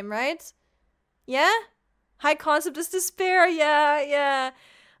the same, right? Yeah? High concept is despair, yeah.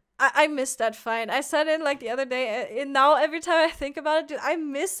 I missed that fight. I said it like the other day, and now every time I think about it, dude, I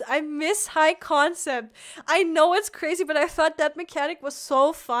miss high concept. I know it's crazy, but I thought that mechanic was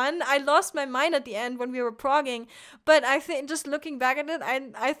so fun. I lost my mind at the end when we were progging, but I think just looking back at it,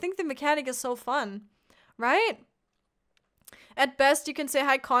 I think the mechanic is so fun, right? At best, you can say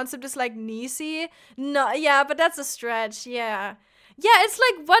high concept is like Nisi. No, yeah, but that's a stretch, yeah. Yeah, it's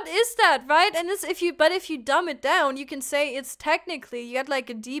like, what is that, right? And it's if you dumb it down, you can say it's technically, you get like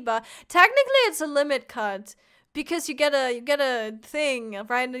a debuff. Technically, it's a limit cut because you get a thing,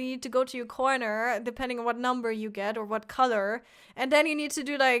 right? And you need to go to your corner, depending on what number you get or what color. And then you need to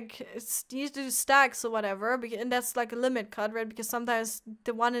do stacks or whatever, and that's like a limit cut, right? Because sometimes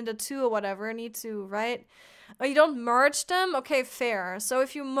the 1 and the 2 or whatever need to, right? Or you don't merge them? Okay, fair. So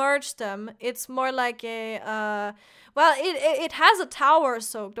if you merge them, it's more like a, well, it has a tower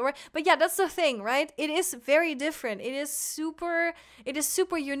soaked, right? But yeah, that's the thing, right? It is very different. It is super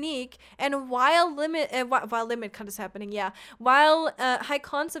unique. And while limit cut is happening, yeah, while high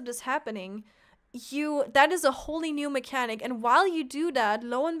concept is happening, that is a wholly new mechanic. And while you do that,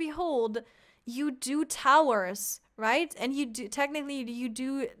 lo and behold, you do towers, right? And you do technically you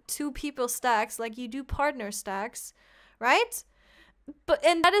do 2 people stacks, like you do partner stacks, right? But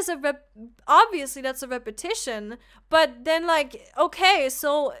and that is obviously that's a repetition, but then like okay,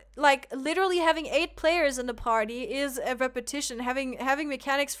 so like literally having 8 players in the party is a repetition. Having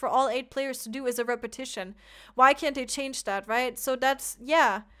mechanics for all 8 players to do is a repetition. Why can't they change that, right? So that's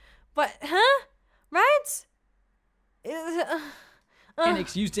yeah. But right?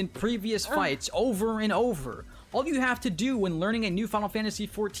 Mechanics used in previous fights over and over. All you have to do when learning a new Final Fantasy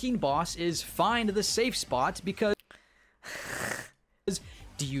XIV boss is find the safe spot, because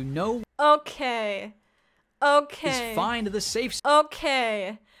do you know? Okay. Is find the safe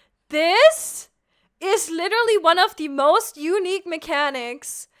Okay. This is literally one of the most unique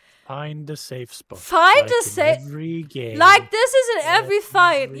mechanics. Find the safe spot. Find like a safe every game. Like this is in every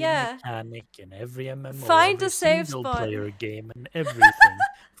fight, yeah. Mechanic in every MMO. Find a safe single spot. Player game and everything.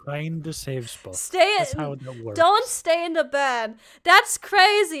 Find the safe spot. That's how that works. Don't stay in the bed. That's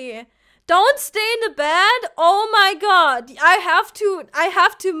crazy. Don't stay in the bed. Oh my god. I have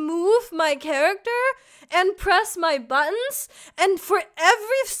to move my character and press my buttons, and for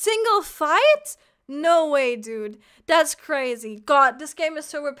every single fight? No way, dude. That's crazy. God, this game is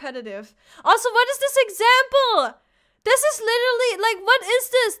so repetitive. Also, what is this example? This is literally like, what is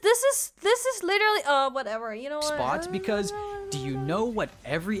this? This is literally whatever. You know what? Spots, because do you know what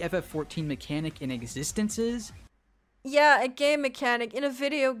every FF14 mechanic in existence is? Yeah, a game mechanic in a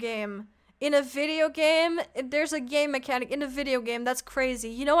video game. In a video game, there's a game mechanic in a video game. That's crazy.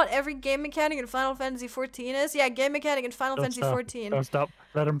 You know what every game mechanic in Final Fantasy XIV is? Yeah, game mechanic in Final Fantasy XIV. Don't stop.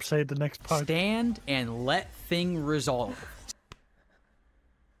 Let him say the next part. Stand and let thing resolve.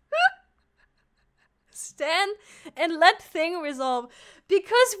 Stand and let thing resolve.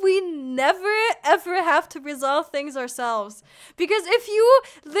 Because we never ever have to resolve things ourselves. Because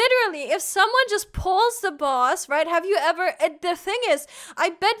if someone just pulls the boss, right? Have you ever, the thing is,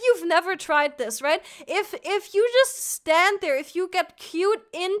 I bet you've never tried this, right? If you just stand there, if you get cued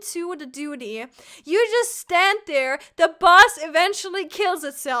into the duty, you just stand there, the boss eventually kills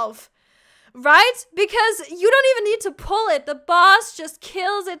itself. Right? Because you don't even need to pull it. The boss just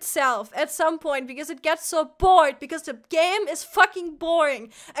kills itself at some point because it gets so bored, because the game is fucking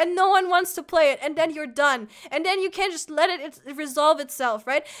boring and no one wants to play it, and then you're done. And then you can't just let it resolve itself,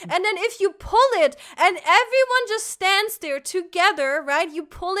 right? And then if you pull it and everyone just stands there together, right? You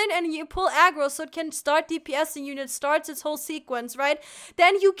pull in and you pull aggro so it can start DPSing you and it starts its whole sequence, right?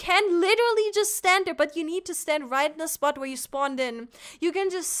 Then you can literally just stand there, but you need to stand right in the spot where you spawned in. You can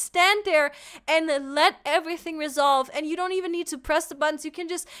just stand there and let everything resolve, and you don't even need to press the buttons. You can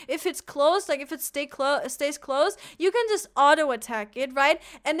just, if it's closed, like if it stays closed, you can just auto attack it, right?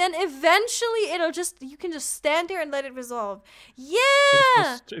 And then eventually you can just stand there and let it resolve.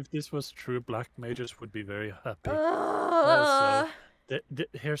 Yeah. If this was true, black mages would be very happy. Also,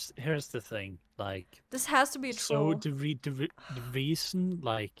 here's the thing, like, this has to be true. So the reason,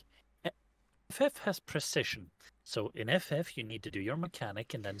 like, FF has precision. So in FF, you need to do your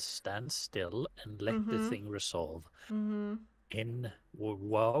mechanic and then stand still and let the thing resolve. In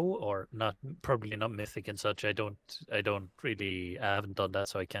WoW, or not, probably not Mythic and such, I haven't done that,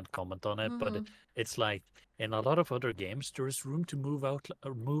 so I can't comment on it. But it's like in a lot of other games, there is room to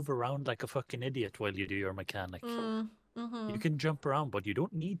move around like a fucking idiot while you do your mechanic. You can jump around, but you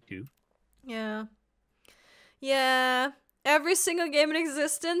don't need to. Yeah. Yeah. Every single game in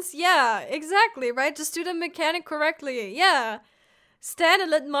existence? Yeah, exactly, right? Just do the mechanic correctly. Yeah. Stand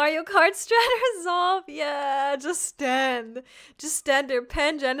and let Mario Kart strat resolve. Yeah, just stand. Just stand there.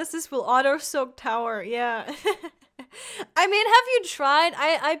 Pan Genesis will auto-soak tower. Yeah. I mean, have you tried?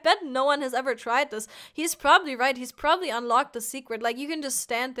 I bet no one has ever tried this. He's probably right. He's probably unlocked the secret. Like, you can just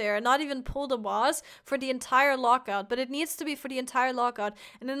stand there and not even pull the boss for the entire lockout. But it needs to be for the entire lockout.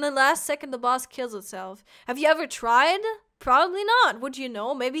 And in the last second, the boss kills itself. Have you ever tried? Probably not. Would you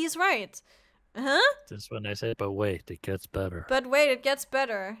know? Maybe he's right. Huh? That's when I said, but wait, it gets better. But wait, it gets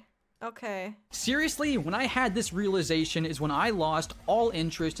better. Okay. Seriously, when I had this realization is when I lost all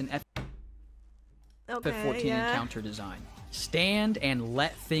interest in FF14 encounter design. Stand and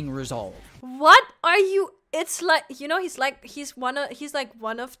let thing resolve. What are you? It's like, you know, he's like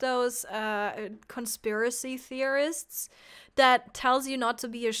one of those conspiracy theorists that tells you not to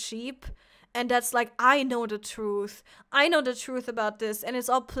be a sheep. And that's like, I know the truth. I know the truth about this. And it's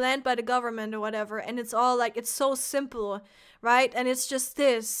all planned by the government or whatever. And it's all like, it's so simple, right? And it's just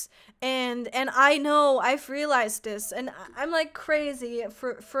this. And I know, I've realized this. And I'm like crazy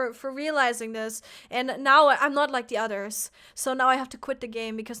for realizing this. And now I'm not like the others. So now I have to quit the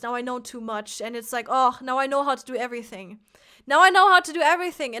game because now I know too much. And it's like, oh, now I know how to do everything. Now I know how to do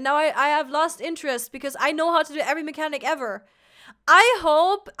everything, and now I have lost interest because I know how to do every mechanic ever. I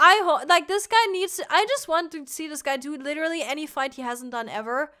hope, like, this guy needs to, I just want to see this guy do literally any fight he hasn't done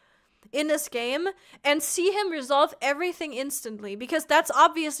ever in this game, and see him resolve everything instantly, because that's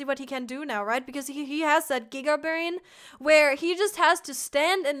obviously what he can do now, right? Because he has that Giga Brain, where he just has to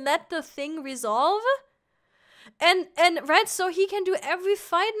stand and let the thing resolve, and right, so he can do every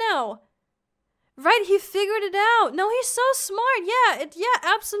fight now. Right, he figured it out. No, he's so smart. Yeah,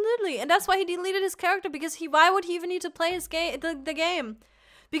 absolutely. And that's why he deleted his character, because why would he even need to play his the game?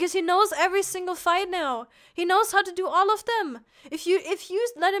 Because he knows every single fight now. He knows how to do all of them. If you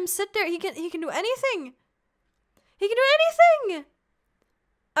let him sit there, he can do anything. He can do anything.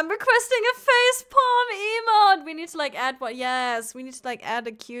 I'm requesting a facepalm emote. We need to like add what? Yes, we need to like add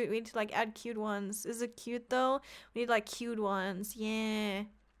we need to like add cute ones. Is it cute though? We need like cute ones. Yeah.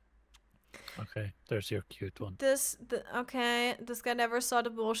 Okay, there's your cute one. Okay, this guy never saw the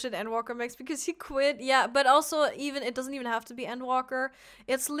bullshit Endwalker mix because he quit. Yeah, but also it doesn't even have to be Endwalker.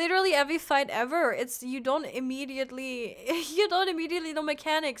 It's literally every fight ever. You don't immediately know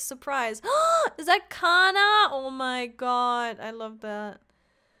mechanics. Surprise. Is that Kana? Oh my god, I love that.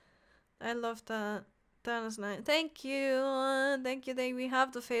 I love that. That is nice. Thank you. Thank you. We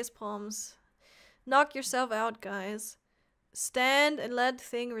have the face palms. Knock yourself out, guys. Stand and let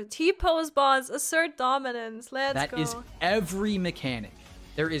thing T-pose boss, assert dominance. Let's go. That is every mechanic.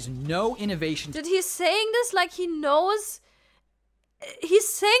 There is no innovation. Did he saying this like he knows? He's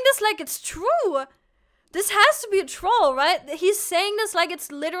saying this like it's true. This has to be a troll, right? He's saying this like it's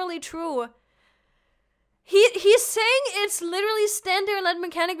literally true. He's saying it's literally stand there and let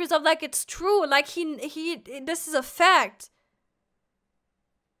mechanic resolve like it's true. Like this is a fact.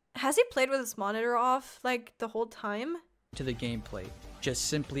 Has he played with his monitor off like the whole time? To the gameplay, just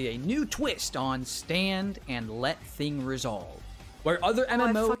simply a new twist on stand and let thing resolve. Where other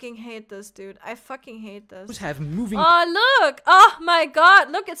MMOs I fucking hate this, dude. I fucking hate this. Have moving. Oh look! Oh my god!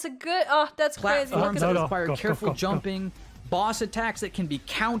 Look, it's a good. Oh, that's crazy. Platforms that require careful jumping, boss attacks that can be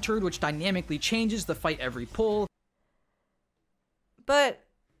countered, which dynamically changes the fight every pull. But.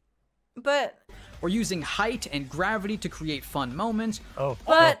 Or using height and gravity to create fun moments.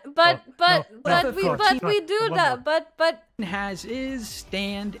 But we do that. But is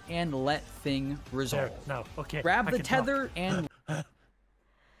stand and let thing resolve. No, okay. Grab the tether and.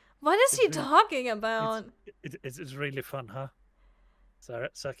 What is he talking about? It's really fun, huh?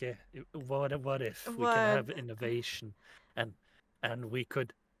 Sakae, what if we can have innovation and we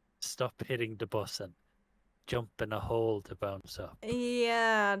could stop hitting the boss and jump in a hole to bounce up.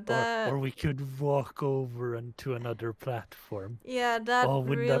 Yeah, or we could walk over onto another platform. Yeah, that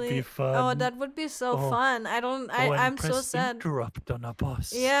wouldn't that be fun? Oh, that would be so fun. I'm so sad. Interrupt on a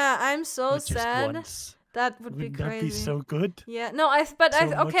boss. Yeah, I'm so sad. That would be crazy. That'd be so good. Yeah, no, okay.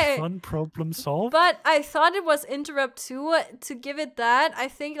 Much fun, problem solved. But I thought it was interrupt too. To give it that, I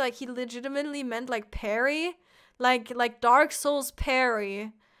think like he legitimately meant like parry, like Dark Souls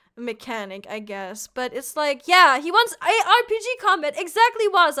parry mechanic, I guess. But it's like, yeah, he wants ARPG combat. Exactly,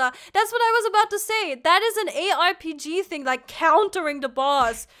 Waza. That's what I was about to say. That is an ARPG thing, like countering the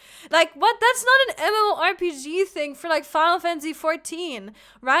boss. Like, what? That's not an MMORPG thing for like Final Fantasy 14,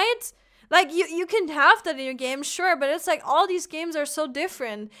 right? Like, you can have that in your game, sure, but it's like all these games are so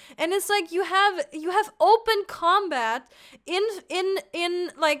different. And it's like you have open combat in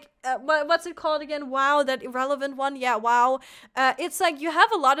like, what's it called again? WoW, that irrelevant one? Yeah, WoW. It's like you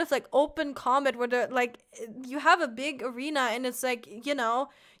have a lot of like open combat where you have a big arena and it's like, you know,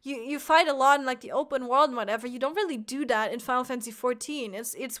 you fight a lot in like the open world and whatever. You don't really do that in Final Fantasy 14.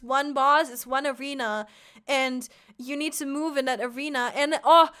 It's one boss, it's one arena, and you need to move in that arena. And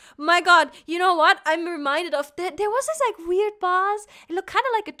oh my god, you know what? I'm reminded of there was this like weird boss. It looked kind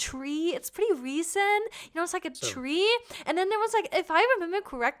of like a tree. It's pretty recent. You know, it's like a tree. And then there was like, if I remember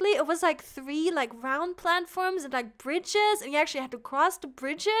correctly, it was like 3 like round platforms and like bridges, and you actually had to cross the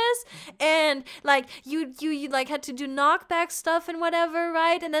bridges, and like you like had to do knockback stuff and whatever,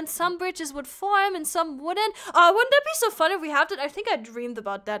 right? And then some bridges would form and some wouldn't. Oh, wouldn't that be so fun if we had that? I think I dreamed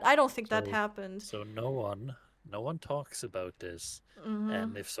about that. I don't think that happened. So no one talks about this.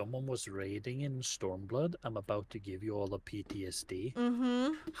 And if someone was raiding in Stormblood, I'm about to give you all a PTSD.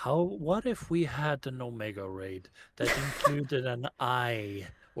 What if we had an Omega raid that included an eye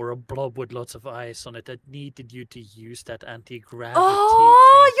or a blob with lots of eyes on it that needed you to use that anti-gravity thing?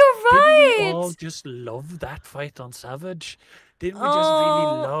 You're right! Didn't we all just love that fight on Savage? Didn't we just really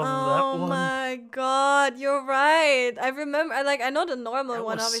love that Oh one? my god, you're right. I remember, I know the normal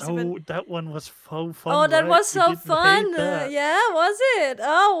one, obviously. But... That one was so fun. Oh, that right? was so fun. That. Yeah, was it?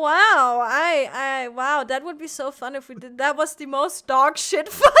 Oh wow. Wow, that would be so fun if we did. That was the most dog shit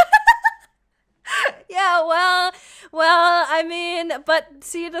fun. Yeah, well, I mean, but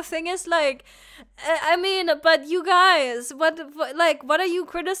see, the thing is, like, I mean, but you guys, what are you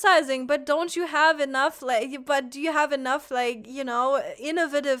criticizing? But don't you have enough, like, but do you have enough, like, you know,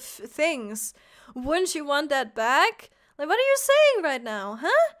 innovative things? Wouldn't you want that back? Like, what are you saying right now,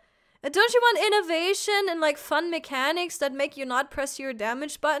 huh? Don't you want innovation and, like, fun mechanics that make you not press your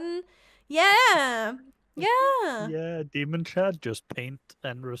damage button? Yeah. Yeah. Yeah, Demon Chat, just paint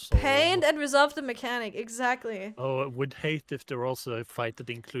and resolve. Paint and resolve the mechanic, exactly. Oh, I would hate if there also a fight that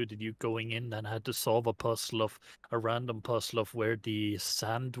included you going in and had to solve a random puzzle of where the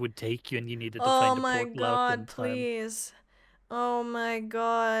sand would take you and you needed to find the portal out in time. Oh my god, please. Oh my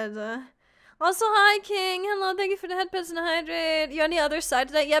god. Also, hi King, hello, thank you for the headpets and hydrate. You on the other side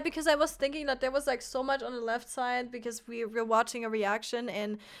today? Yeah, because I was thinking that there was like so much on the left side because we were watching a reaction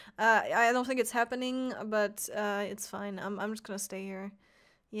and I don't think it's happening, but it's fine. I'm just gonna stay here.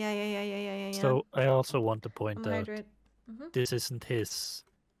 Yeah. So I also want to point out, hydrate. this isn't his.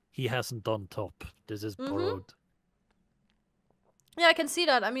 He hasn't done top. This is borrowed. Yeah, I can see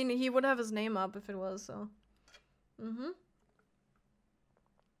that. I mean, he would have his name up if it was, so.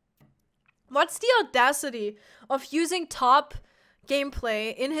 What's the audacity of using top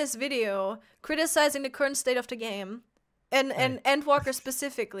gameplay in his video, criticizing the current state of the game, and Endwalker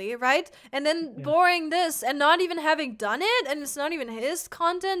specifically, right? And then borrowing this and not even having done it, and it's not even his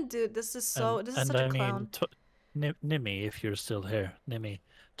content, dude. This is such a clown. Nimmy, if you're still here, Nimmy,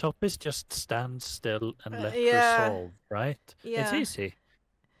 top is just stand still and let resolve, right? Yeah. It's easy.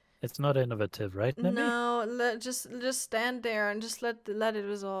 It's not innovative, right, Nimmy? No, just stand there and just let it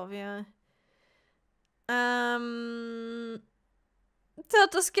resolve. Yeah.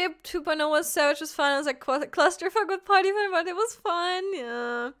 Delta Skip 2.0 was savage, was fun. It was like clusterfuck with party fun, but it was fun,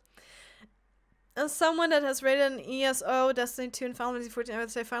 yeah. As someone that has rated an ESO, Destiny 2 and Final Fantasy 14, I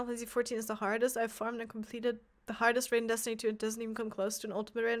would say Final Fantasy 14 is the hardest. I've farmed and completed the hardest raid in Destiny 2. It doesn't even come close to an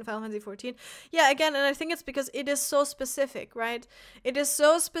ultimate raid in Final Fantasy 14. Yeah, again, and I think it's because it is so specific, right? It is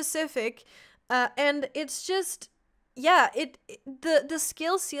so specific, and it's just... Yeah, the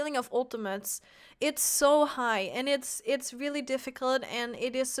skill ceiling of ultimates, it's so high and it's really difficult, and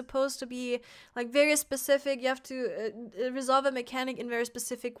it is supposed to be like very specific. You have to resolve a mechanic in very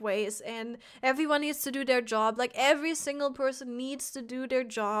specific ways, and everyone needs to do their job. Like every single person needs to do their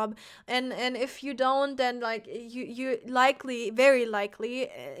job, and if you don't, then like you very likely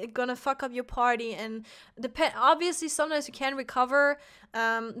gonna fuck up your party. And obviously sometimes you can recover,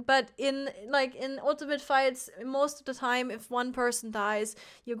 but in ultimate fights, most of the time, if one person dies,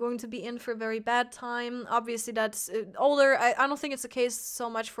 you're going to be in for a very bad time. Obviously, that's older. I don't think it's the case so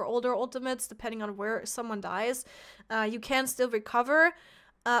much for older ultimates, depending on where someone dies. You can still recover.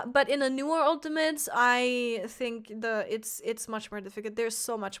 But in the newer ultimates, I think it's much more difficult. There's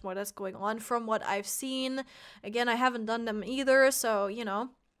so much more that's going on from what I've seen. Again, I haven't done them either, so, you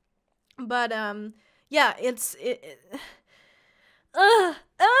know. But, yeah,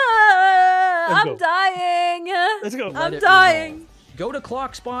 I'm dying. Let's go. I'm dying. Go to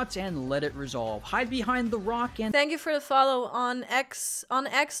clock spots and let it resolve. Hide behind the rock and... Thank you for the follow on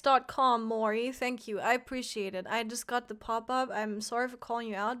x.com, Maury. Thank you. I appreciate it. I just got the pop-up. I'm sorry for calling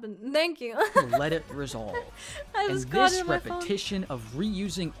you out, but thank you. Let it resolve. And this repetition of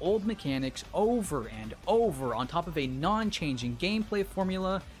reusing old mechanics over and over on top of a non-changing gameplay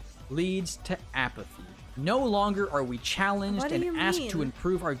formula leads to apathy. No longer are we challenged and asked to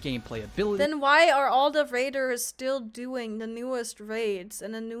improve our gameplay ability. Then why are all the raiders still doing the newest raids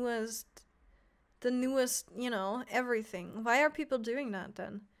and the newest, you know, everything? Why are people doing that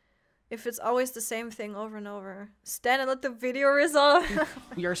then? If it's always the same thing over and over. Stand and let the video resolve.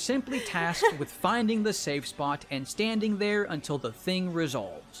 We are simply tasked with finding the safe spot and standing there until the thing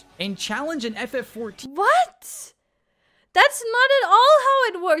resolves. In Challenge and FF14... What? That's not at all how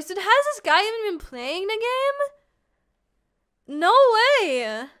it works. Has this guy even been playing the game? No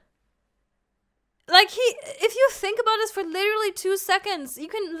way. Like, if you think about this for literally 2 seconds, you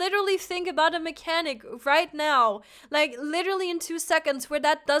can literally think about a mechanic right now. Like, literally in 2 seconds where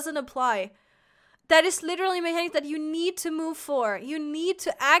that doesn't apply. That is literally a mechanic that you need to move for. You need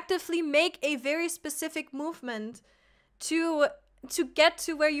to actively make a very specific movement to get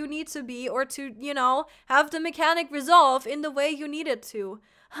to where you need to be, or to, you know, have the mechanic resolve in the way you need it to.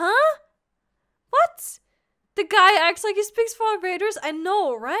 Huh? What? The guy acts like he speaks for our raiders? I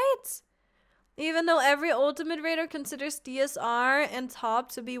know, right? Even though every Ultimate Raider considers DSR and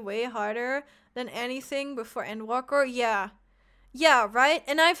top to be way harder than anything before Endwalker, yeah. Yeah, right?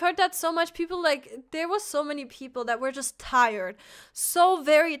 And I've heard that so much. People, like, there was so many people that were just tired. So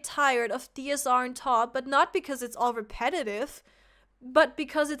very tired of DSR and top, but not because it's all repetitive, but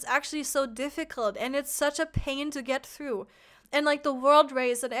because it's actually so difficult and it's such a pain to get through. And like the world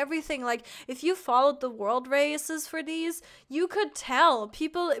race and everything, like if you followed the world races for these, you could tell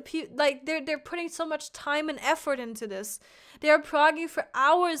people like they're putting so much time and effort into this. They're progging for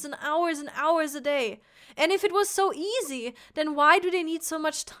hours and hours and hours a day. And if it was so easy, then why do they need so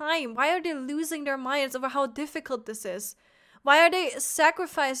much time? Why are they losing their minds over how difficult this is? Why are they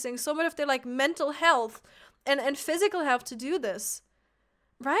sacrificing so much of their like mental health and physical health to do this?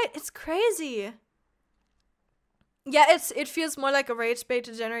 Right? It's crazy. Yeah, it feels more like a rage bait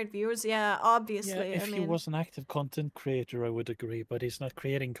to generate views. Yeah, obviously. Yeah, if he was an active content creator, I would agree, but he's not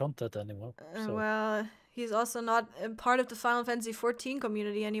creating content anymore. So. Well, he's also not a part of the Final Fantasy XIV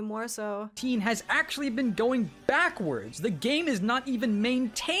community anymore, so... Has actually been going backwards. The game is not even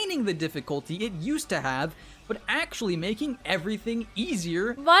maintaining the difficulty it used to have, but actually making everything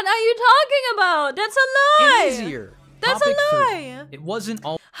easier. What are you talking about? That's a lie! And easier. That's Topic a lie! 3. It wasn't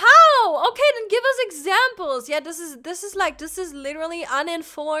all... How? Okay, then give us examples. Yeah, this is literally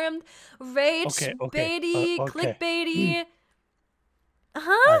uninformed, rage baity, clickbaity.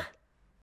 Huh?